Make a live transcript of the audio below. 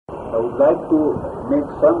I would like to make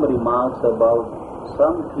some remarks about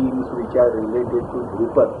some themes which are related to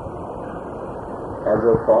Dhrupad as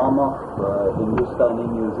a form of Hindustani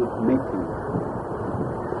music making,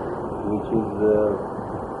 which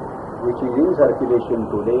is in circulation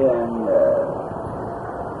today and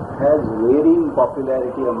has varying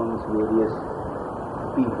popularity amongst various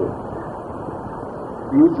people.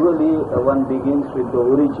 Usually one begins with the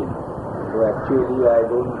origin, though actually I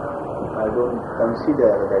don't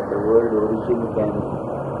consider that the word origin can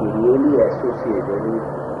be really associated with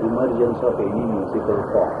emergence of any musical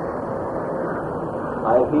form.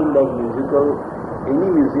 I feel like any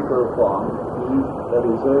musical form is a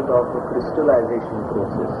result of a crystallization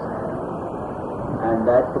process, and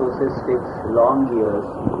that process takes long years,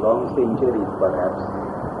 long centuries perhaps,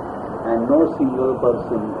 and no single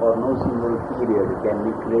person or no single period can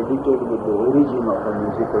be credited with the origin of a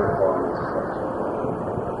musical form as such.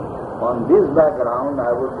 On this background, I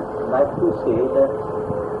would like to say that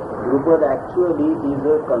Dhrupad actually is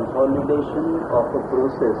a consolidation of a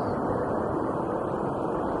process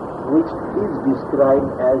which is described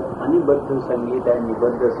as Anibaddha Sangeet and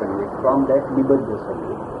Nibaddha Sangeet. From that Nibaddha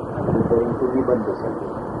Sangeet, I am referring to Nibaddha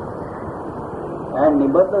Sangeet. And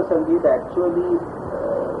Nibaddha Sangeet actually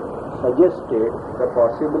suggested the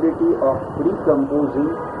possibility of pre-composing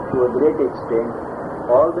to a great extent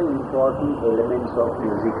all the important elements of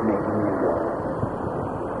music making involved.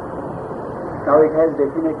 Now it has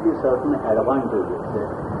definitely certain advantages. That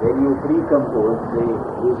when you pre-compose, the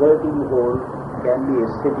resulting whole can be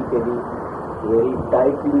aesthetically very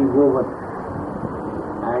tightly woven,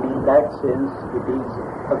 and in that sense it is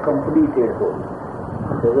a completed whole.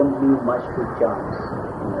 It doesn't leave much to chance,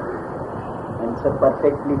 and it's a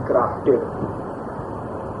perfectly crafted.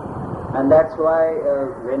 And that's why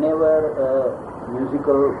whenever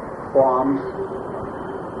musical forms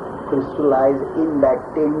crystallize in that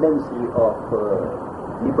tendency of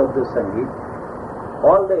Nibaddha Sangeet,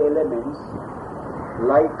 all the elements,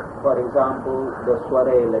 like for example the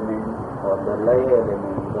Swara element or the Laya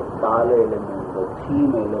element, the Tala element, the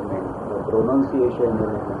theme element, the pronunciation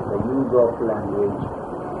element, the use of language,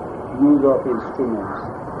 use of instruments,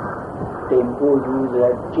 tempo use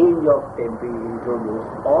and change of tempo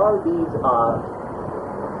introduced, all these are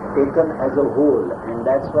taken as a whole, and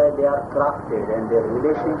that's why they are crafted, and their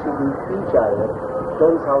relationship with each other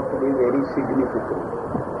turns out to be very significant,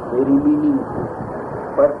 very meaningful,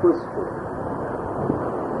 purposeful.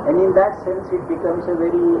 And in that sense it becomes a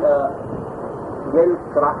very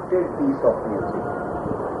well-crafted piece of music.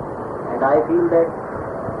 And I feel that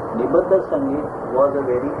Nibaddha Sangeet was a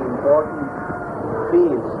very important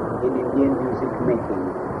phase in Indian music making,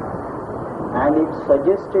 and it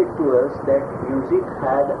suggested to us that music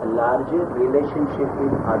had a larger relationship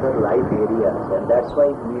with other life areas, and that's why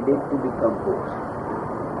it needed to be composed.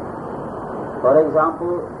 For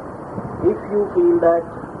example, if you feel that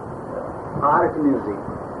art music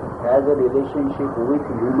has a relationship with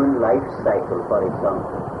human life cycle, for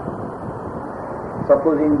example,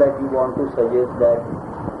 supposing that you want to suggest that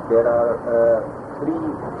there are 3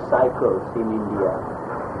 cycles in India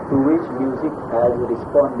to which music has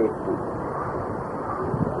responded to.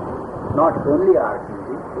 Not only art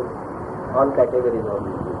music, but all categories of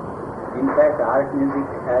music. In fact, art music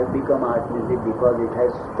has become art music because it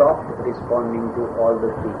has stopped responding to all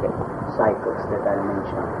the 3 cycles that I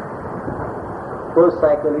mentioned. First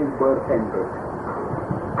cycle is birth and death.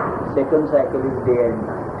 Second cycle is day and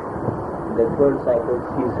night. The third cycle is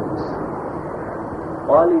seasons.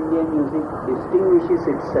 All Indian music distinguishes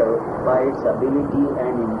itself by its ability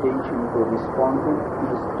and intention to respond to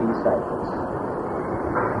these 3 cycles.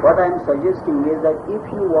 What I am suggesting is that if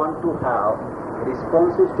you want to have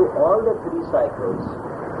responses to all the 3 cycles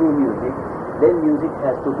through music, then music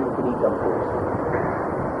has to be pre-composed.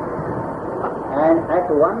 And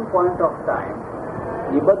at one point of time,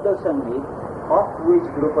 Nibaddha Sangeet, of which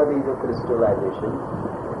Dhrupad is a crystallization,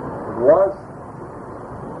 was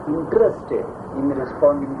interested in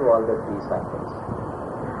responding to all the 3 cycles.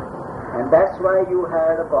 And that's why you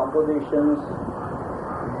had compositions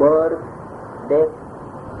birth, death,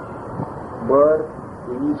 birth,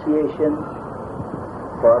 initiation,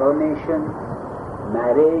 coronation,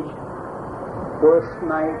 marriage, first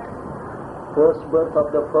night, first birth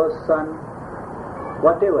of the first son,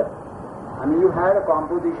 whatever. I mean, you had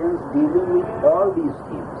compositions dealing with all these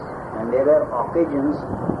themes, and there were occasions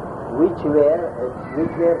which were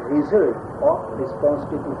result of response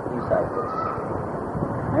to 3 cycles.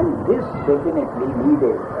 And this definitely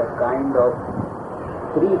needed a kind of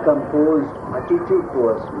pre-composed attitude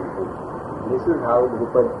towards music. This is how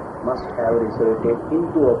Dhrupad must have resulted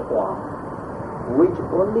into a form which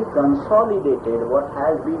only consolidated what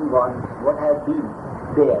has been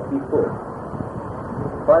there before.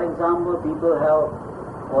 For example, people have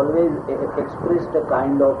always expressed a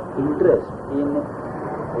kind of interest in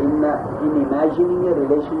imagining a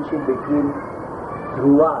relationship between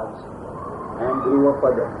Dhruvas and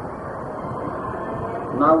Dhruvapada.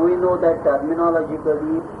 Now we know that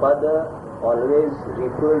terminologically Pada always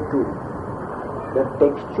refer to the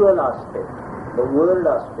textual aspect, the word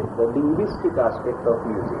aspect, the linguistic aspect of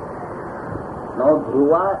music. Now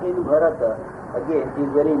Dhruva in Bharata again is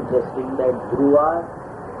very interesting that Dhruvas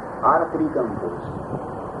are pre-composed.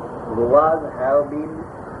 Dhruvas have been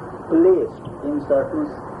placed in certain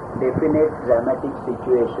definite dramatic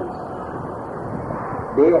situations.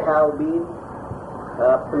 They have been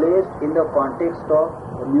placed in the context of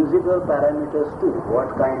musical parameters too.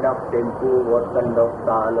 What kind of tempo, what kind of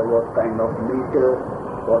tal, what kind of meter,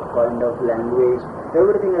 what kind of language,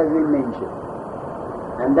 everything has been mentioned.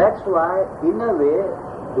 And that's why, in a way,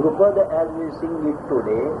 Dhrupada as we sing it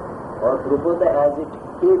today, or Dhrupada as it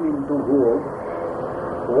came into vogue,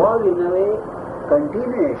 was in a way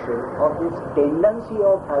continuation of this tendency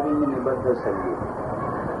of having a Nibaddha Sangeet.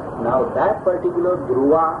 Now that particular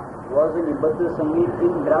Dhruva was a Nibaddha Sangeet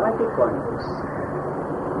in dramatic context.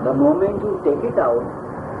 The moment you take it out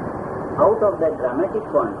of that dramatic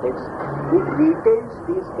context, it retains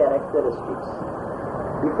these characteristics.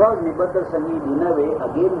 Because Nibaddha Sangeet in a way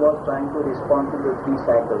again was trying to respond to the three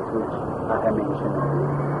cycles which I have mentioned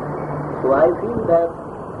earlier. So I feel that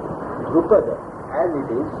Dhrupada, as it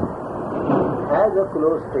is, has a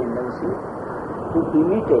close tendency to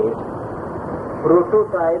imitate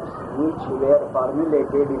prototypes which were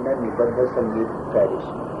formulated in the Nibaddha Sangeet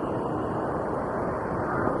tradition.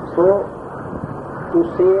 So, to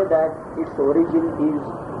say that its origin is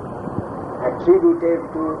attributed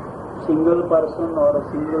to single person or a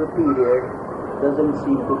single period doesn't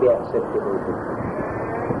seem to be acceptable to me.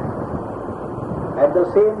 At the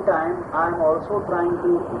same time, I am also trying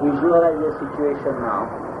to visualize a situation now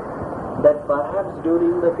that perhaps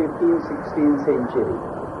during the 15th, 16th century,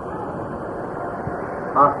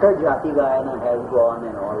 after Jati Gayana has gone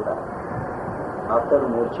and all that, after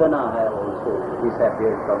Murchana has also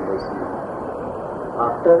disappeared from the scene,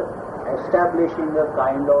 after establishing a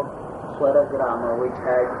kind of Swaragrama which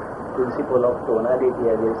had principle of tonality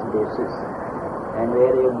as its basis, and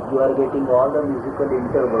where you are getting all the musical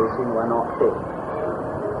intervals in one octave.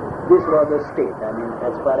 This was the state,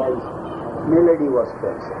 as far as melody was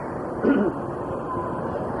concerned.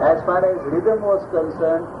 As far as rhythm was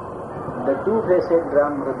concerned, the two-faced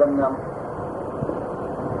drum, Mridangam,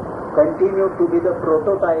 continued to be the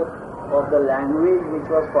prototype of the language which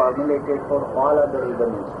was formulated for all other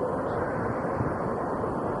rhythm instruments.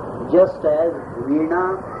 Just as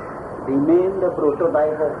Veena remained the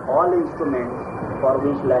prototype of all instruments for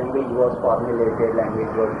which language was formulated,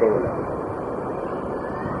 language was developed.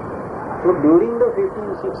 So during the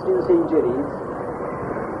 15th, 16th centuries,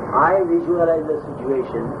 I visualize a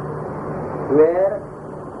situation where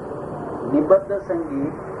Nibaddha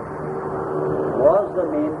Sangeet was the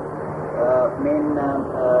main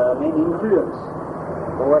influence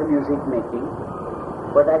over music making,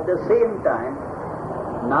 but at the same time,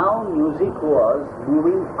 now music was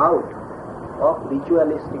moving out of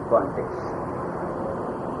ritualistic context.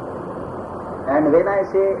 And when I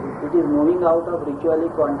say it is moving out of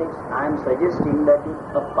ritualistic context, I am suggesting that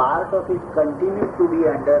a part of it continued to be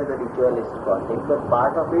under the ritualistic context, but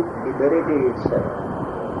part of it liberated itself.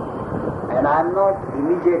 And I am not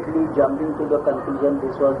immediately jumping to the conclusion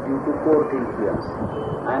this was due to court influence.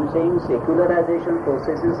 I am saying secularization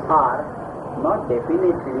processes are not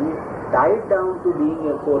definitely tied down to being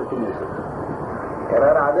a court music. There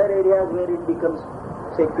are other areas where it becomes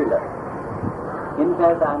secular. In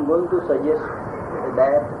fact, I am going to suggest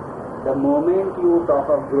that the moment you talk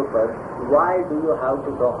of Dhrupad, why do you have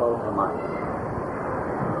to talk of Dhamar?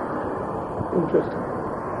 Interesting.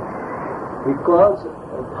 Because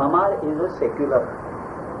Dhamar is a secular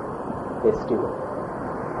festival.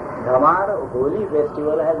 Dhamar, holy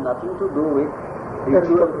festival, has nothing to do with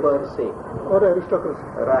ritual per se. Or aristocracy.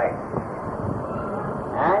 Right.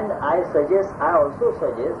 And I also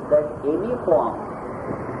suggest that any form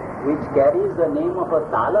which carries the name of a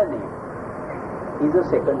Tala name is a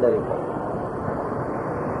secondary form.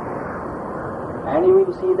 And you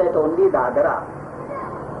will see that only Dadra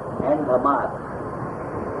and Dhamar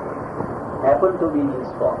happen to be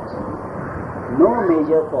these forms. No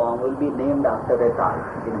major form will be named after a Tal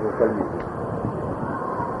in vocal music.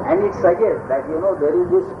 And it suggests that, there is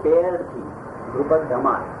this paired thing, Dhrupad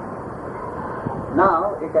Dhamar.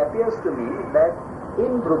 Now, it appears to me that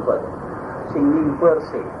in Dhrupad, singing per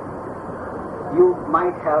se, you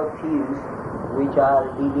might have themes which are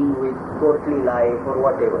dealing with courtly life or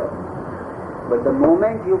whatever. But the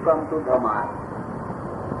moment you come to Dhamar,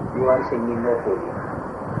 you are singing of holy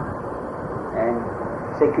and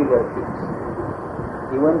secular things.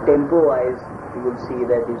 Even tempo-wise, you will see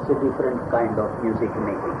that it's a different kind of music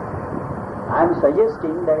making. I am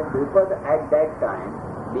suggesting that Dhrupad at that time,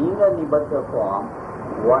 being a Nibaddha form,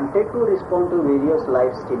 wanted to respond to various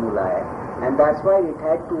life stimuli, and that's why it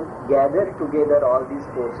had to gather together all these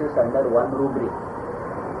forces under one rubric.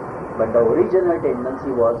 But the original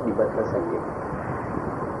tendency was Nibaddha Sangeet.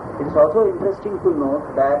 It's also interesting to note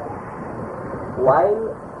that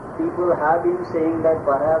while people have been saying that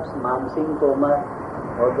perhaps Mansingh Tomar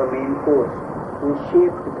was the main force who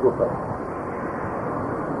shaped Dhrupad,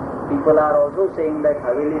 people are also saying that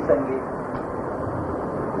Haveli Sangeet,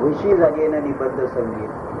 which is again a Nibaddha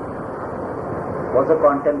Sangeet, was a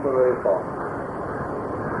contemporary form.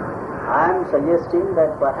 I am suggesting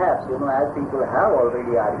that perhaps, as people have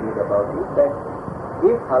already argued about it, that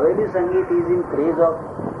if Haveli Sangeet is in praise of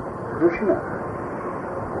Krishna,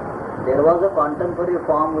 there was a contemporary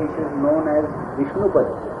form which is known as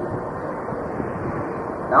Vishnupada.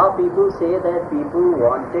 Now people say that people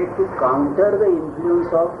wanted to counter the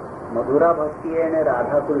influence of Madhura Bhakti and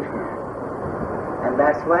Radha Krishna, and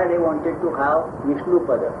that's why they wanted to have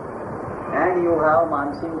Vishnupada. And you have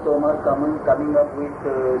Mansingh Tomar coming up with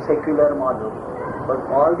secular model. But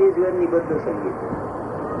all these were Nibaddha Sangeet.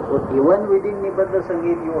 So even within Nibaddha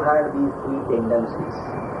Sangeet you had these three tendencies.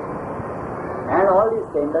 And all these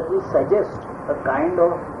tendencies suggest a kind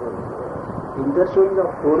of interchange of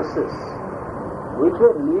forces which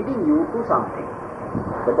were leading you to something.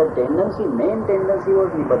 But the main tendency was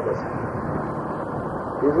Nibaddha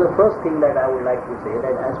Sangeet. This is the first thing that I would like to say,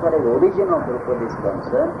 that as far as origin of Dhrupad is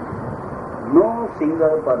concerned, no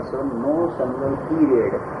single person, no single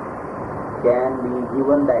period can be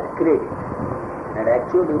given that credit. And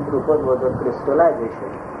actually Dhrupad was a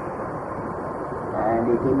crystallization, and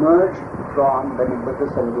it emerged from the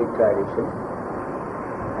Nibaddha Sangeet tradition.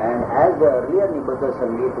 And as the earlier Nibaddha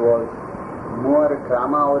Sangeet was more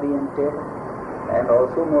drama oriented and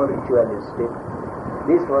also more ritualistic,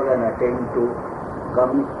 this was an attempt to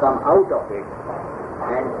come out of it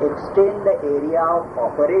and extend the area of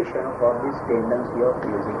operation for this tendency of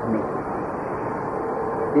music making.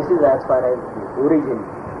 This is as far as the origin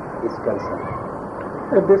is concerned.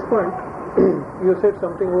 At this point, you said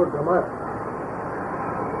something about Dhamar.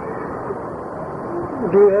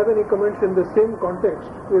 Do you have any comments in the same context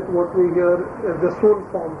with what we hear as the soul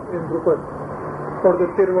form in Dhrupad, for the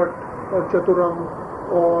Tirvat or Chaturam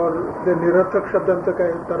or the Nirathak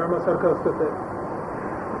Shabdantaka Tarana Sarka Astate?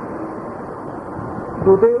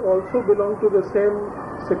 Do they also belong to the same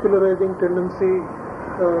secularizing tendency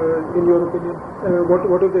in your opinion?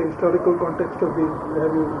 What is the historical context of these? Have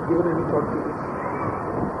you given any thought to this?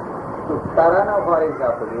 So, Tarana, for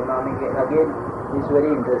example, again, is very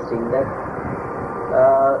interesting that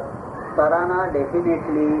Tarana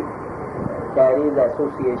definitely carries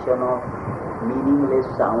association of meaningless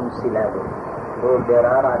sound syllables. So there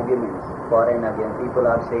are arguments for and against. People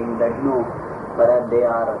are saying that no, perhaps they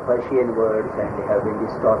are Persian words and they have been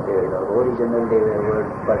distorted, or original they were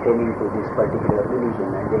words pertaining to this particular religion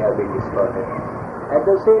and they have been distorted. At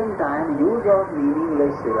the same time, use of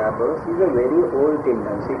meaningless syllables is a very old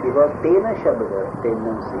tendency, because Tena Shabda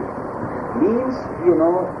tendency means,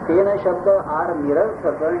 Tena Shabda are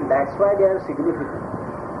nirarthaka, and that's why they are significant.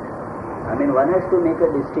 I mean, one has to make a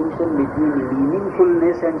distinction between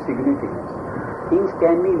meaningfulness and significance. Things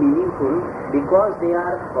can be meaningful because they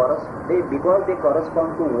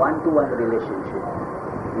correspond to one-to-one relationship.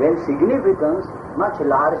 When significance much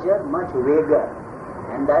larger, much vaguer,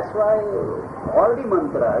 and that's why all the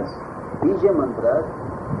mantras, Bija mantras,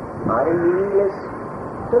 are in meaningless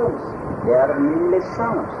terms. They are meaningless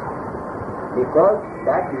sounds, because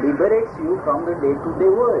that liberates you from the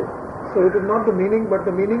day-to-day world. So it is not the meaning, but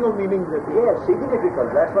the meaning of meaning. Yes,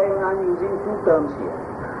 significance. That's why I am using two terms here.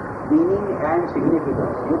 Meaning and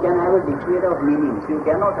significance. You can have a dictionary of meanings. You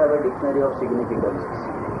cannot have a dictionary of significances.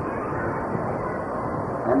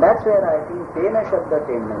 And that's where I think Tena Shabda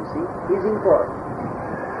tendency is important.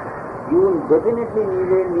 You definitely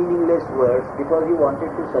needed meaningless words because you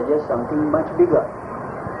wanted to suggest something much bigger.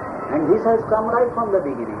 And this has come right from the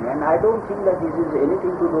beginning. And I don't think that this is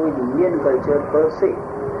anything to do with Indian culture per se.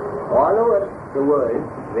 All over the world,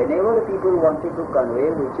 whenever people wanted to convey,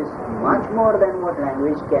 which is much more than what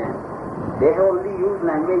language can, they have only used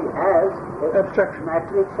language as a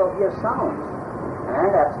matrix of your sounds,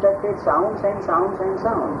 and abstracted sounds and sounds and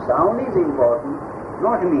sounds. Sound is important,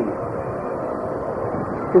 not meaning.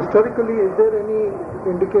 Historically, is there any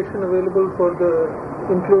indication available for the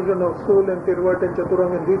inclusion of Soul and Tirvat and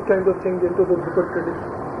Chaturam and these kinds of things into the Dhrupad tradition?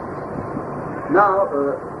 Now,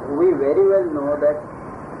 we very well know that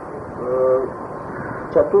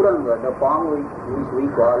Chaturanga, the form which we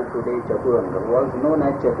call today Chaturanga, was known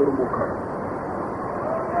as Chaturmukha.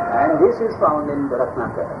 And this is found in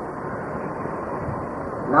Ratnakara.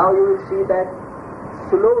 Now you will see that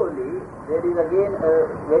slowly there is again a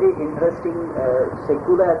very interesting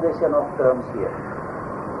secularization of terms here.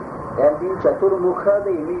 That in Chaturmukha,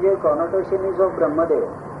 the immediate connotation is of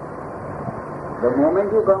Brahmadeva. The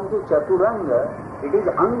moment you come to Chaturanga, it is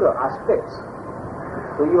Anga, aspects.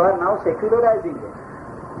 So you are now secularizing it.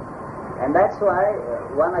 And that's why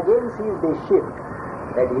one again sees this shift.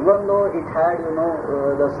 That even though it had,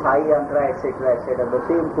 the Sai Yantra, etc., the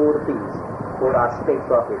same four things, four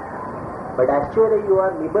aspects of it, but actually you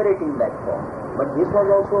are liberating that form. But this was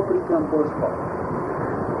also a pre-composed form.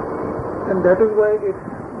 And that is why it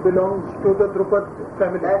belongs to the Dhrupad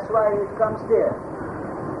family. That's why it comes there.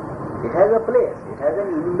 It has a place, it has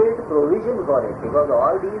an inbuilt provision for it, because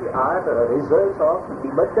all these are results of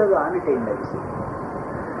Nibaddha Gana tendency.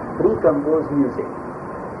 Pre-composed music.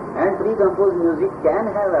 And pre-composed music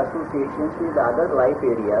can have associations with other life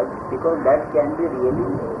areas because that can be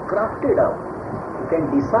really crafted out. You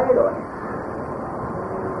can decide on it.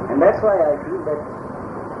 And that's why I feel that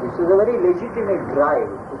this is a very legitimate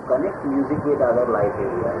drive to connect music with other life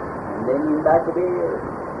areas. And then in that way,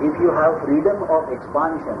 if you have freedom of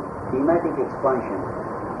expansion, thematic expansion,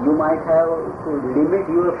 you might have to limit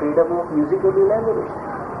your freedom of musical elaboration.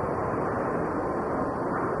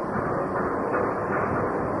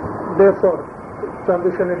 Therefore,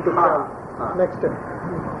 transition into Khayal. Next step.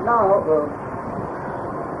 Now,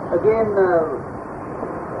 again,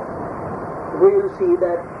 we will see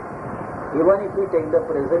that even if we take the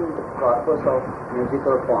present corpus of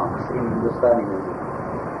musical forms in Hindustani music,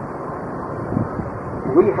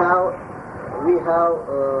 we have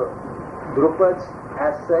Dhrupads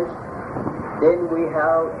as such, then we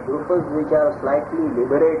have Dhrupads which are slightly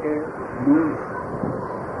liberated, loose.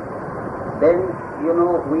 Then,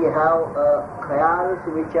 we have Khayals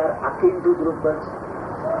which are akin to Dhrupads.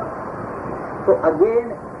 So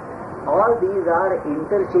again, all these are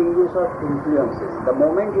interchanges of influences. The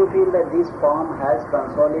moment you feel that this form has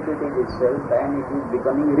consolidated itself and it is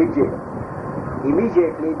becoming rigid,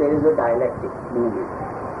 immediately there is a dialectic movement,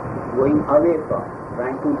 going away from,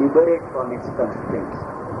 trying to liberate from its constraints.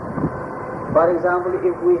 For example,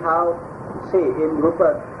 if we have, say, in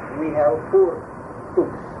Dhrupad, we have 4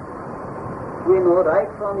 tuks. We know right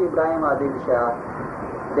from Ibrahim Adil Shah,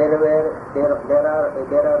 there are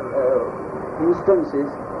instances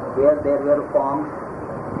where there were forms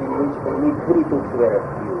in which only 3 tuks were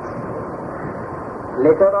used.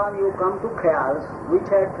 Later on you come to Khayals which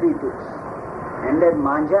had 3 tuks, and then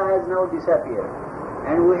Manja has now disappeared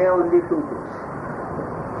and we have only 2 tuks.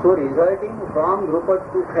 So resulting from Dhrupad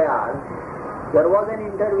to Khayal, there was an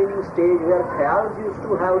intervening stage where Khayals used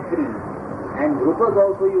to have 3 and Dhrupads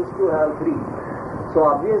also used to have 3. So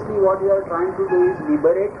obviously what we are trying to do is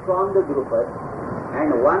liberate from the Dhrupad,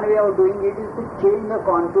 and one way of doing it is to change the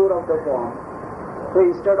contour of the form. So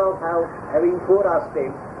instead of having 4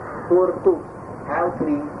 aspects, 4 tuks, have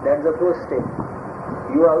 3, that's the first step.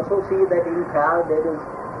 You also see that in Khayal there is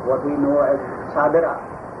what we know as Sadara.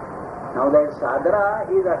 Now that Sadara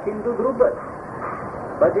is akin to Dhrupad,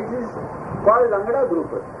 but it is called Langda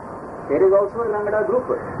Dhrupad. There is also a Langda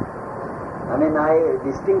Dhrupad. I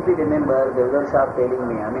distinctly remember the Devdar Sahib telling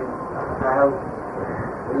me, I have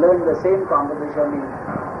learned the same composition in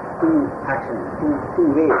 2 actions,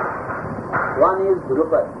 two ways. One is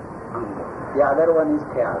Dhrupad, the other one is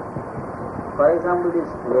Khayal. For example, this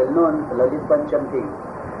well-known Lalit Pancham thing.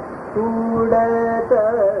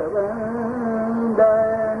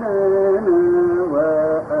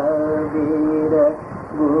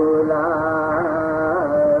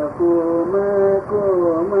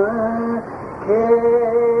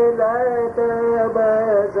 खेलत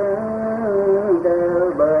बसंत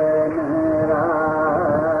बनरा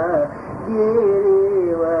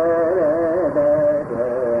गिरिवरदन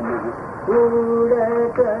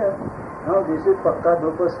उड़त. Now this is Pakka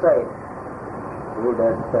Dhrupa style.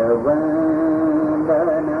 उड़त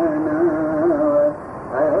वंदन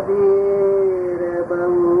अबीर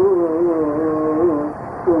बहु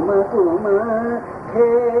कुम कुम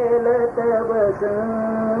खेलत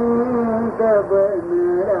बसंत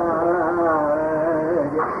बनराज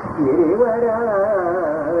गिरिवराधरन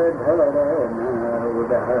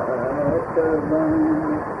उड़त one.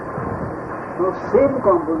 Now same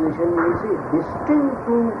composition you see distinct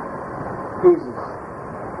 2 phases.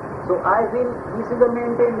 So I feel this is the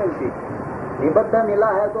main tendency. निबद्ध मिला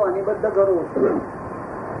है तो अनिबद्ध करो उसको,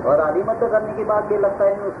 और अनिबद्ध करने के बाद भी लगता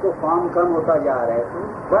है उसको फॉर्म कम होता जा रहा है तो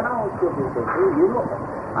बनाओ उसको फिर से. You know,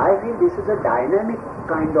 I feel this is a dynamic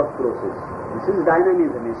kind of process. This is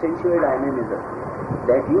dynamism, essential dynamism,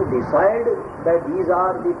 that you decide that these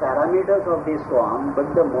are the parameters of this form, but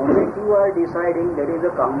the moment you are deciding there is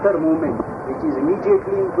a counter movement which is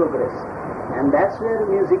immediately in progress, and that's where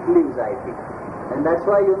music lives, I think. And that's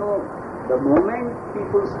why, you know, the moment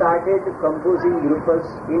people started composing drupas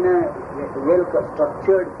in a well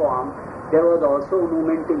structured form, there was also a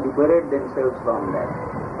movement to liberate themselves from that.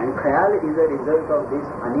 And khayal is a result of this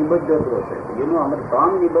anibaddha process. You know, from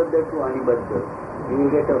nibaddha to anibaddha, you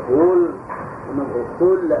will get a whole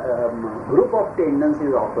group of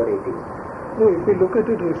tendencies operating. So if we look at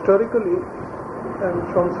it historically, and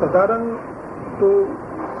from Sadharan to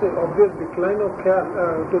say obvious decline of Khayal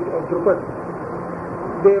to Dhrupad,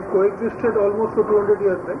 they have coexisted almost for 200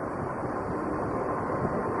 years, right?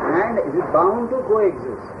 And is it bound to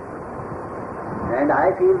coexist? And I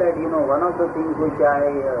feel that, you know, one of the things which I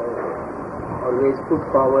always put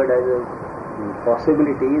forward as a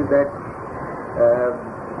possibility is that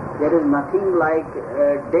there is nothing like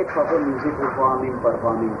death of a musical form in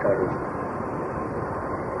performing tradition.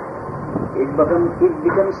 It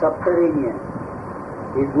becomes subterranean.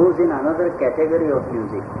 It goes in another category of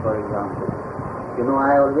music, for example. You know,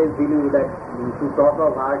 I always believe that to talk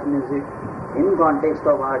of art music in context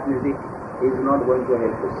of art music is not going to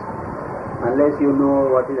help us. Unless you know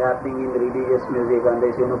what is happening in religious music,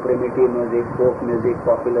 unless you know primitive music, folk music,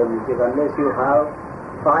 popular music, unless you have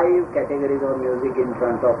 5 categories of music in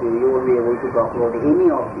front of you, you won't be able to talk about any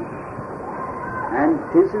of these. And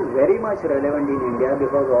this is very much relevant in India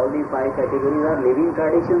because all these 5 categories are living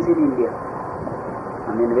traditions in India.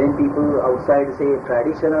 I mean, when people outside say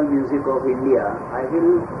traditional music of India, I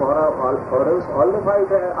feel for us all the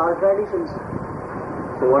 5 are traditions.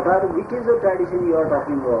 So which is the tradition you are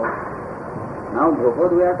talking about? Now,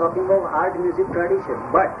 Dhrupad, we are talking about art music tradition,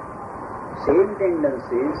 but same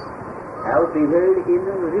tendencies have prevailed in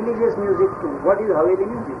religious music too. What is Haveli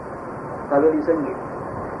music? Haveli Sangeet.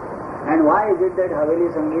 And why is it that Haveli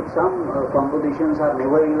Sangeet, some compositions are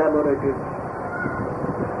never elaborated?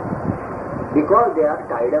 Because they are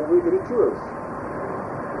tied up with rituals.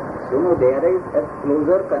 So, no, there is a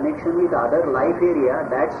closer connection with other life area.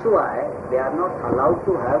 That's why they are not allowed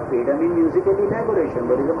to have freedom in musical elaboration.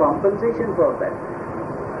 There is a compensation for that.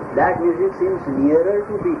 That music seems nearer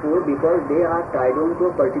to people because they are tied on to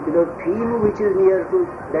a particular theme which is near to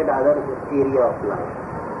that other area of life.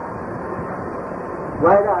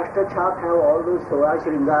 Why the Ashok have all those Soha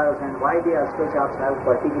Shringars and why the Ashok have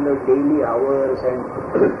particular daily hours, and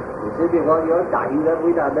this is because you are tying up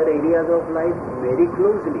with other areas of life very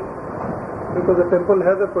closely. Because the temple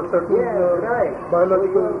has a certain right.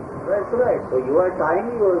 biological... That's right. So you are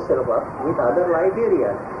tying yourself up with other life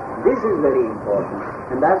areas. This is very important.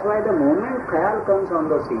 And that's why the moment Khayal comes on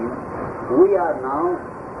the scene, we are now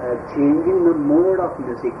changing the mode of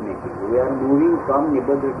music making. We are moving from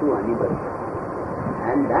Nibaddha to Anibaddha.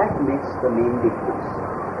 And that makes the main difference.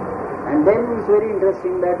 And then it's very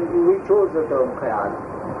interesting that we chose the term Khayal,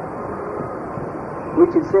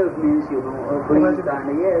 which itself means, you know, a brief and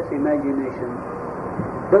imagination.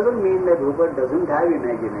 Doesn't mean that Dhrupad doesn't have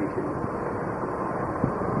imagination.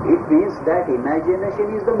 It means that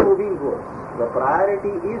imagination is the moving force. The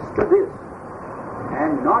priority is to this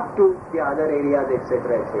and not to the other areas,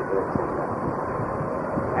 etc., etc., etc.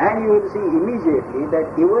 And you will see immediately that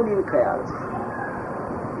even in Khayals,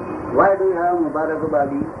 why do you have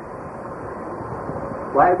Mubarakabadi?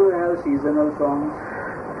 Why do you have seasonal songs?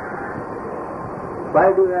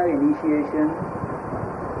 Why do you have initiation?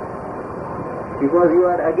 Because you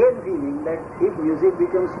are again feeling that if music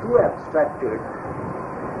becomes too abstracted,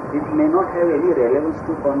 it may not have any relevance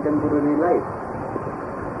to contemporary life.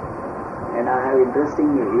 And I have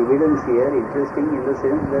interesting evidence here, interesting in the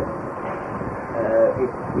sense that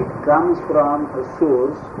it comes from a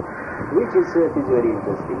source which itself is very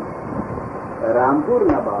interesting. Rampur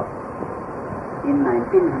Nawab in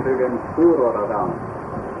 1904 or around,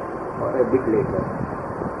 or a bit later,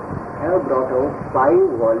 have brought out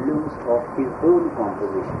 5 volumes of his own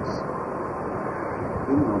compositions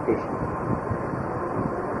in notation,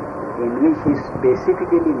 in which he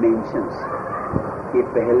specifically mentions कि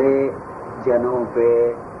पहले जन्म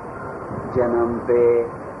पे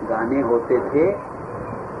गाने होते थे,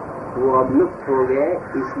 वो अब लुप्त हो गए,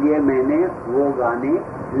 इसलिए मैंने वो गाने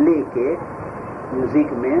लेके म्यूजिक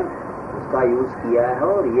में उसका यूज किया है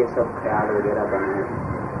और ये सब ख्याल वगैरह बनाए हैं.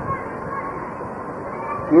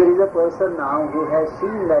 Here is a person now who has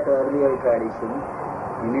seen that earlier tradition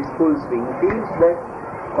in its full swing, feels that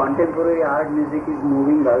contemporary art music is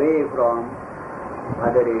moving away from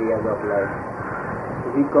other areas of life. So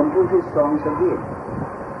he composes songs again.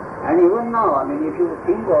 And even now, I mean, if you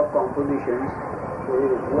think of compositions, so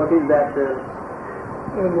what is that?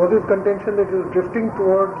 And what is contention that is drifting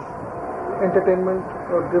towards entertainment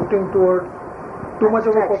or drifting towards too much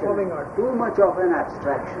of a performing art? Too much of an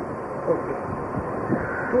abstraction. Okay.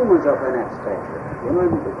 Too much of an abstraction. You know,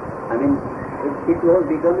 I mean, it was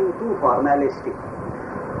becoming too formalistic.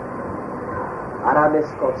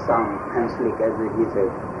 Arabesque of sound, Hanslick, as he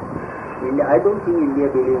said. I don't think India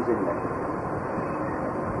believes in that.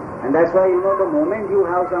 And that's why, you know, the moment you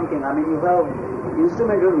have something, I mean, you have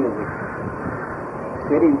instrumental music.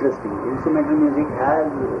 Very interesting. Instrumental music has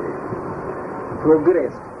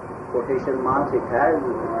progressed, quotation marks, it has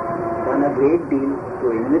done a great deal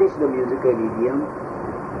to enrich the musical idiom.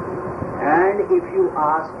 And if you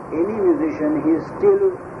ask any musician, he is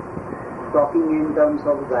still talking in terms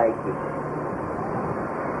of gaiki.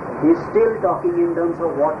 He is still talking in terms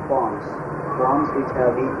of what forms which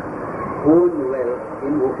have been honed well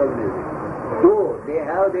in vocal music. Though they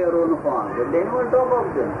have their own forms, but they never talk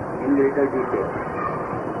of them in greater detail.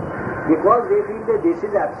 Because they feel that this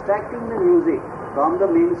is abstracting the music from the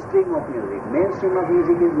mainstream of music. Mainstream of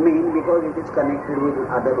music is main because it is connected with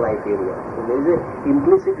other life areas. So there is an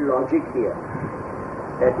implicit logic here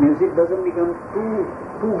that music doesn't become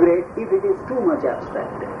too great if it is too much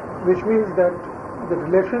abstracted. Which means that the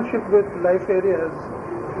relationship with life areas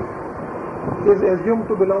is assumed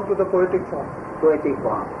to belong to the poetic form. Poetic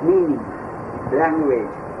form, meaning, language,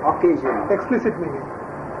 occasion. Explicit meaning.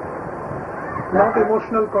 Not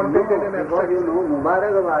emotional content in an abstract. Because you know,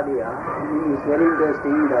 Mubarakbadiya, I mean, it's very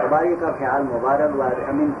interesting. Darbari ka khayal, Mubarakbadi,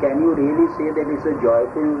 I mean, can you really say that it's a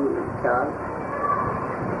joyful khayal?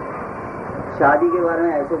 शादी के बारे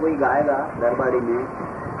में ऐसा कोई गाएगा दरबारी में,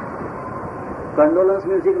 condolence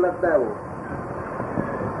music लगता है वो.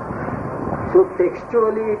 So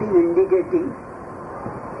textually it is indicating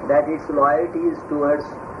that its loyalty is towards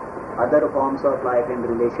other forms of life and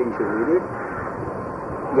relationship with it.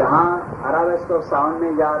 यहाँ Arabesque of sound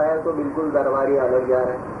में जा रहा है तो बिल्कुल दरबारी अलग जा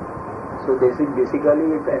रहा है. So basically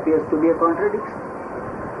it appears to be a contradiction.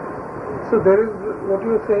 So there is, what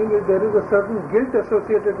you are saying is there is a certain guilt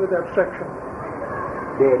associated with abstraction.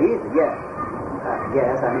 There is, yes.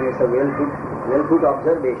 Yes, I mean it's a well put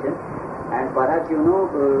observation. And perhaps, you know,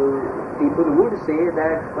 people would say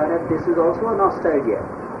that perhaps this is also a nostalgia.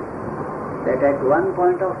 That at one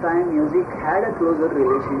point of time music had a closer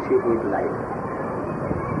relationship with life.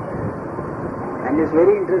 And it's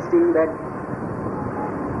very interesting that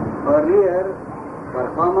earlier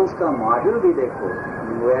performance का model भी देखो,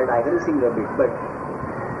 we are digressing a bit, but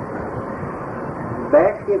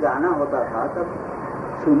बैठ के गाना होता था तब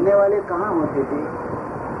सुनने वाले कहाँ होते थे?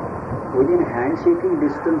 Within handshaking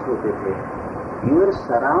distance होते थे. You were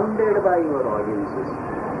surrounded by your audiences.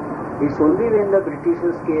 It's only when the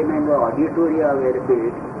Britishers came and the auditoria were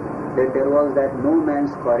built that there was that no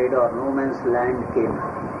man's corridor, no man's land came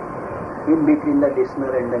in between the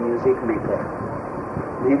listener and the music maker.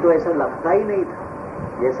 नहीं तो ऐसा लगता ही नहीं था.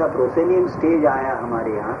 जैसा proscenium stage आया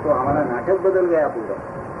हमारे यहाँ तो हमारा नाटक बदल गया पूरा,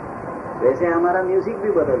 वैसे हमारा म्यूजिक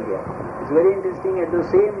भी बदल गया. It's very interesting. At the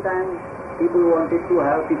same time people wanted to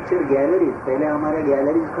have picture galleries. पहले हमारे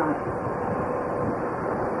गैलरीज कहाँ थे?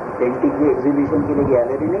 पेंटिंग के एग्जीबिशन के लिए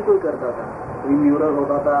गैलरी नहीं कोई करता था. कोई म्यूरल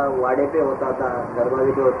होता था, वाड़े पे होता था,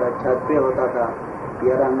 दरवाजे पे होता, छत पे होता था,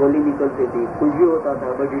 या रंगोली निकलती थी, कुछ भी होता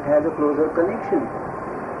था, but it has a closure connection.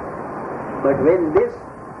 But when this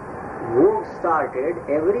vogue started,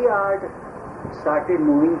 every art started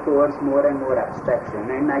moving towards more and more abstraction,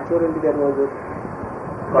 and naturally there was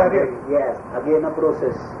again a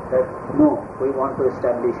process that no, we want to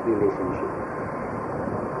establish relationship.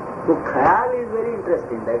 So khayal is very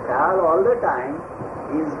interesting. That khayal all the time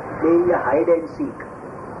is playing a hide and seek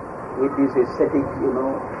with this aesthetic, you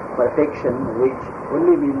know, perfection, which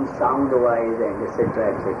only means sound wise and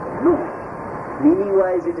etc. etc. No, meaning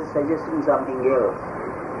wise it is suggesting something else.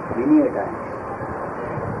 Many a time.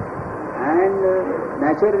 And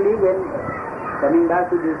naturally, when coming back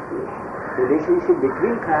to this relationship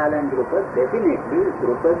between Khayal and Dhrupad, definitely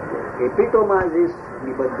Dhrupad epitomizes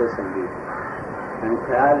Nibaddha Sangeet and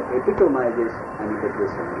Khayal epitomizes Anibaddha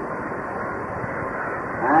Sangeet.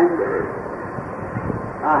 And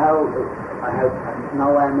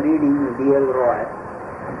now I am reading D.L. Roy,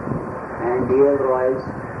 and D.L. Roy's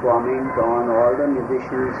comment on all the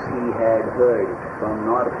musicians he had heard from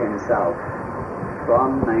north and south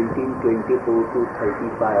from 1924 to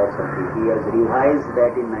 35 or something. He has revised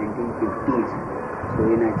that in 1950s. So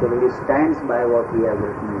he naturally stands by what he has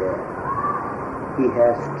written there. He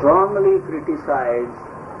has strongly criticized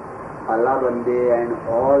Allah Bande and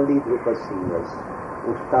all the Dhrupad singers,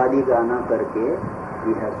 Ustadi Gana karke,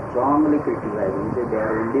 he has strongly criticized. He said they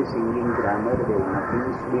are only singing grammar, there is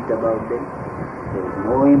nothing sweet about them, there is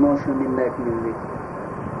no emotion in that music,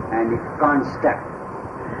 and it can't stand.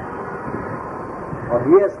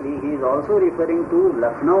 Obviously, he is also referring to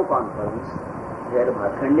Lucknow conference, where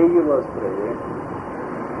Bhatkandeji was present,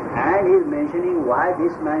 and he is mentioning why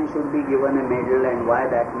this man should be given a medal and why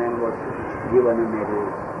that man was given a medal,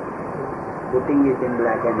 putting it in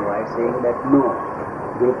black and white, saying that no,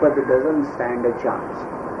 Dhrupad doesn't stand a chance.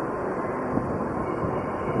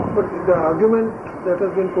 But the argument that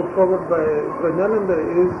has been put forward by Prajananda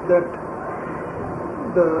is that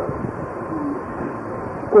the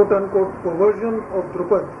quote-unquote perversion of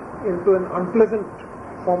Dhrupad into an unpleasant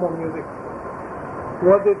form of music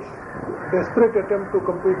was its desperate attempt to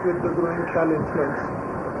compete with the growing Khyal influence.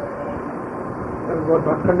 And what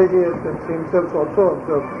Bhatkandeji has himself also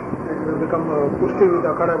observed, it will become a kushti with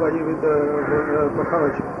Akhadabaji with the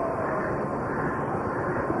Pathabaji.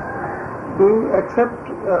 Do you accept,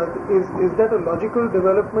 is that a logical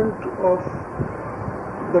development of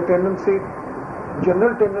the tendency,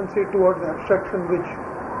 general tendency towards abstraction which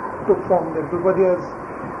took form, that Drupadiyas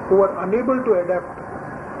who were unable to adapt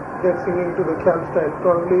their singing to the Khyal style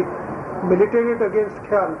probably militated against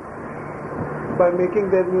Khyal by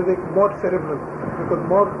making their music more cerebral, because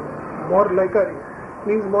more laikari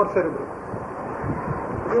means more cerebral.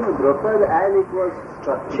 You know, Dhrupad as it was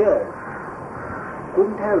structured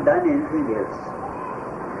couldn't have done anything else.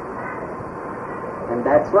 And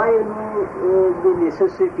that's why, you know, the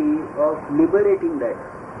necessity of liberating that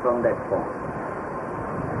from that form.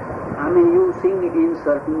 I mean, you sing in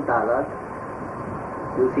certain talat,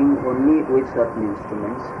 you sing only with certain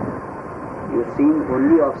instruments, you sing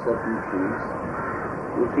only of certain themes,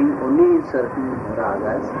 you sing only in certain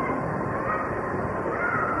ragas,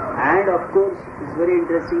 and of course, it's very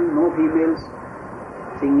interesting, no females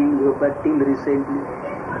singing Dhrupad till recently.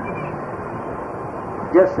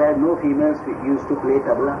 Just as no females used to play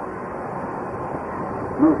tabla,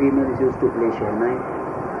 no females used to play shehnai.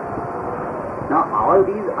 Now all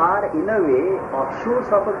these are in a way offshoots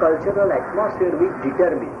of a cultural atmosphere which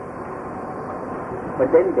determine.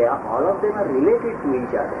 But then all of them are related to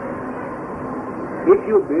each other. If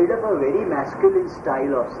you build up a very masculine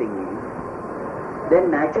style of singing, then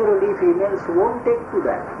naturally females won't take to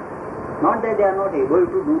that. Not that they are not able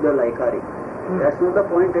to do the laikari. That's not the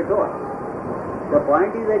point at all. The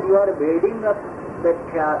point is that you are building up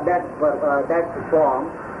that form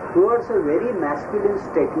towards a very masculine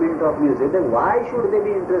statement of music. Then why should they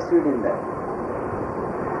be interested in that?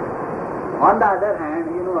 On the other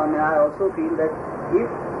hand, you know, I also feel that if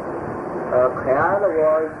Khyal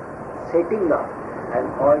was setting up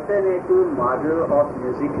an alternative model of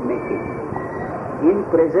music making in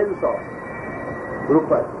presence of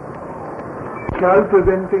Dhrupad, Khyal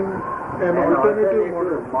presenting an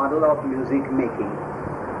alternative model of music making,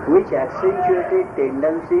 which accentuated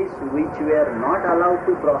tendencies which were not allowed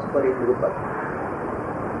to prosper in Dhrupad.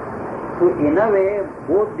 So in a way,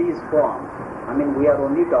 both these forms, I mean, we are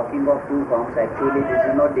only talking of two forms. Actually, this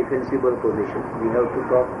is not defensible position. We have to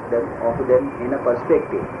talk of them in a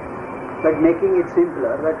perspective. But making it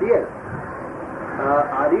simpler, but yes,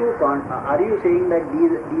 are you saying that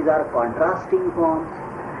these are contrasting forms?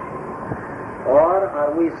 Or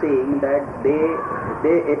are we saying that they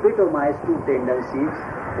epitomize two tendencies?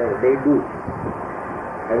 They do.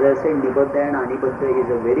 As I said, Nibadha and Anibadha is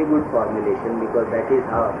a very good formulation, because that is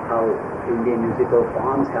how Indian musical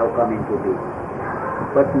forms have come into being.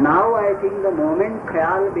 But now I think the moment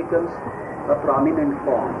Khyal becomes a prominent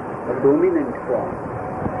form, a dominant form,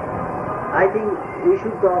 I think we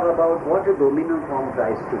should talk about what a dominant form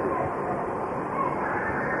tries to do.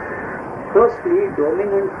 Firstly,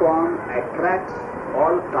 dominant form attracts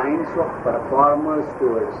all kinds of performers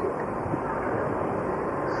towards it.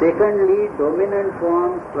 Secondly, dominant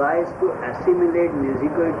form tries to assimilate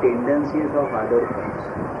musical tendencies of other forms.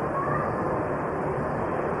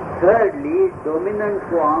 Thirdly, dominant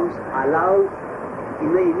forms allow,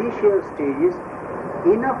 in the initial stages,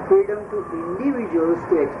 enough freedom to individuals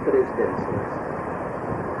to express themselves.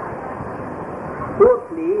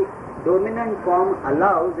 Fourthly, dominant form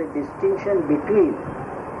allows a distinction between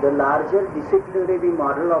the larger disciplinary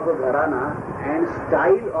model of a gharana and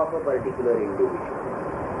style of a particular individual.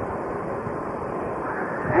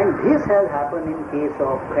 And this has happened in case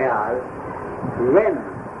of Khyal, when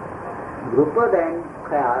Dhrupad and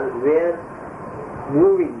Khyal were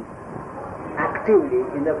moving actively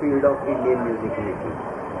in the field of Indian music making.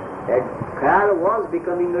 That Khyal was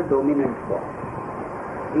becoming a dominant form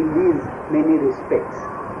in these many respects.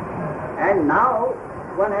 And now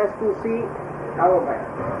one has to see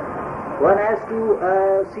one has to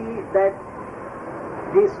see that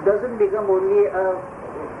this doesn't become only a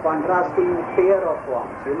contrasting pair of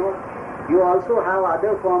forms. You also have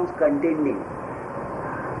other forms contending,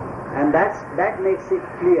 and that makes it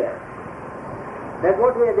clear that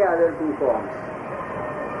what were the other two forms.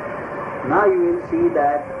 Now you will see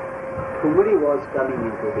that Thumri was coming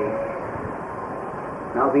into being.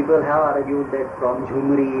 Now people have argued that from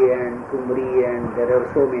Jhumri and Thumri and there are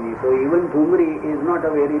so many. So even Thumri is not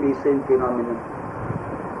a very recent phenomenon.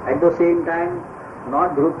 At the same time,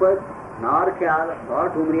 not Dhrupad, nor Khyal,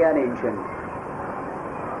 nor Thumri are ancient.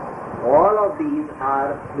 All of these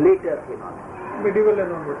are later phenomena. Medieval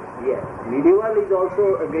and onwards. Yes. Medieval is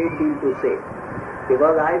also a great deal to say.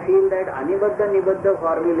 Because I feel that Anibaddha-Nibaddha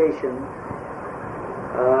formulation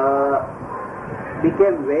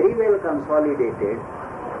became very well consolidated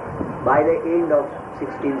by the end of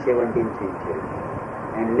 16th, 17th century.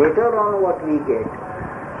 And later on what we get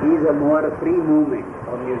is a more free movement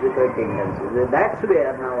of musical tendencies. That's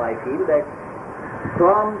where now I feel that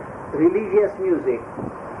from religious music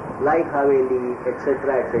like Haveli,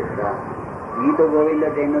 etc., etc., Gita Govinda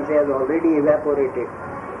tendency has already evaporated.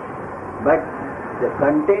 But the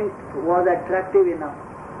content was attractive enough,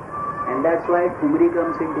 and that's why Thumri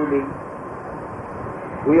comes into being.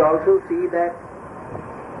 We also see that,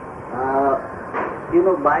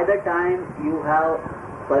 by the time you have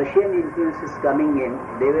Persian influences coming in,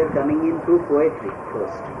 they were coming in through poetry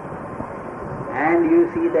first. And you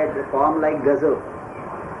see that the form like Ghazal,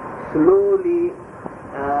 slowly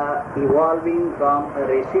evolving from a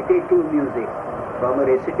recitative music, from a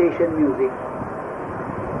recitation music,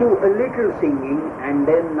 to a little singing, and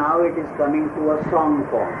then now it is coming to a song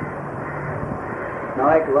form. Now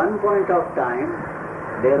at one point of time,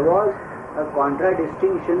 there was a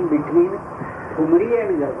contradistinction between Thumri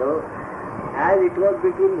and Ghazal as it was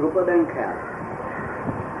between Dhrupad and Khyal.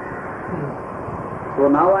 So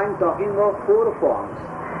now I am talking of four forms,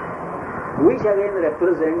 which again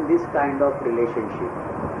represent this kind of relationship.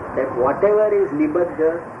 That whatever is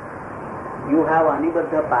Nibaddha, you have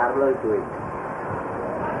Anibaddha parallel to it.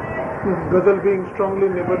 Ghazal being strongly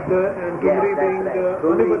Nibaddha and Thumri being right. the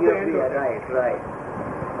Anibaddha end of it. Right.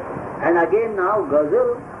 And again now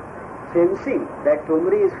Ghazal, sensing that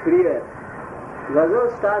Thumri is freer, Ghazal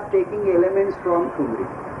starts taking elements from Thumri.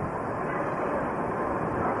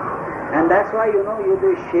 And that's why you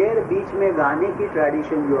जो शेर बीच में गाने की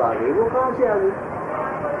tradition जो आ गई, वो कहाँ से आ गई?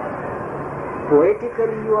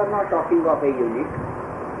 Poetically you are not talking of a unit.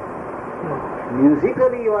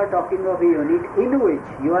 Musically you are talking of a unit in which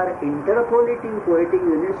you are interpolating poetic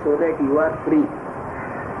units so that you are free.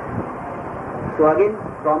 So again,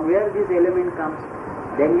 from where this element comes,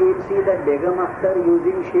 then you will see that Begum Akhtar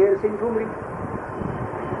using shares in Thumri.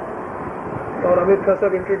 Or Amit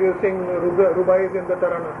Khasab introducing Rubais in the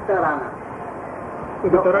Tarana. So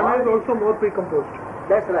the Tarana is also more pre-composed.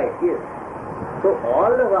 That's right, yes. So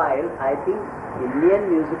all the while, I think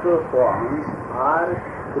Indian musical forms are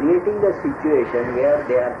creating the situation where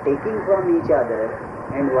they are taking from each other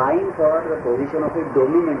and vying for the position of a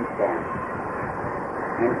dominant form.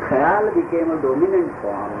 And Khyal became a dominant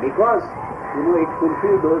form because, it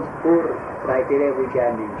fulfilled those four criteria which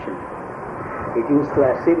I mentioned. It used to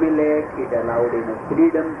assimilate, it allowed enough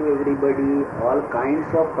freedom to everybody, all kinds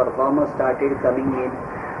of performers started coming in.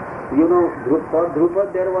 For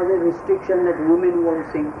Dhrupad there was a restriction that women won't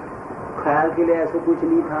sing. Khyal ke liye aisa kuch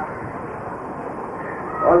nahi tha.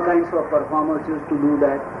 All kinds of performers used to do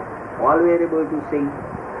that. All were able to sing.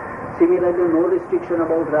 Similarly, no restriction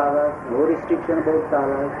about ragas, no restriction about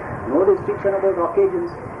talas, no restriction about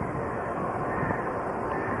occasions.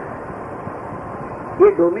 ये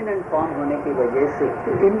dominant form होने की वजह से.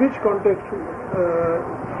 In which context,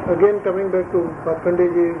 again coming back to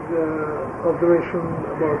Bhatkandeji's observation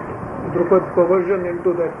about Dhrupad's perversion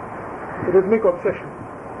into that rhythmic obsession,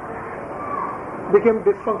 became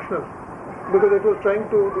dysfunctional because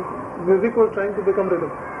music was trying to become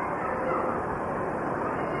rhythm.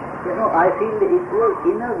 I feel it was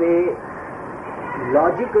in a way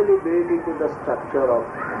logically built into the structure of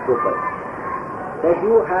Dhrupad. That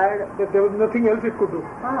there was nothing else it could do.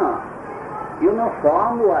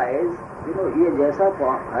 Form wise, ये जैसा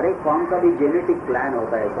form, हर एक form का भी genetic plan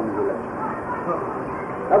होता है, समझ लो.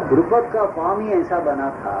 अब ध्रुपद का फॉर्म ही ऐसा बना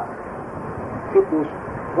था कि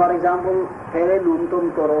फॉर एग्जाम्पल पहले न्यूनतम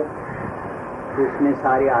करो, उसमें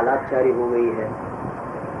सारी आलापचारी हो गई है.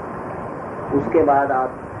 उसके बाद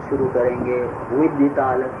आप शुरू करेंगे विद द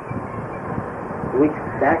ताल, with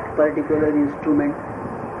that particular instrument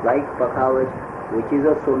like pakhawaj, which is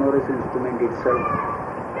a sonorous instrument itself.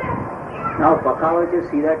 Now पखावच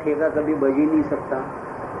सीधा ठेका कभी बज ही नहीं सकता.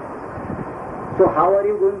 So how are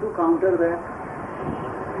you going to counter that?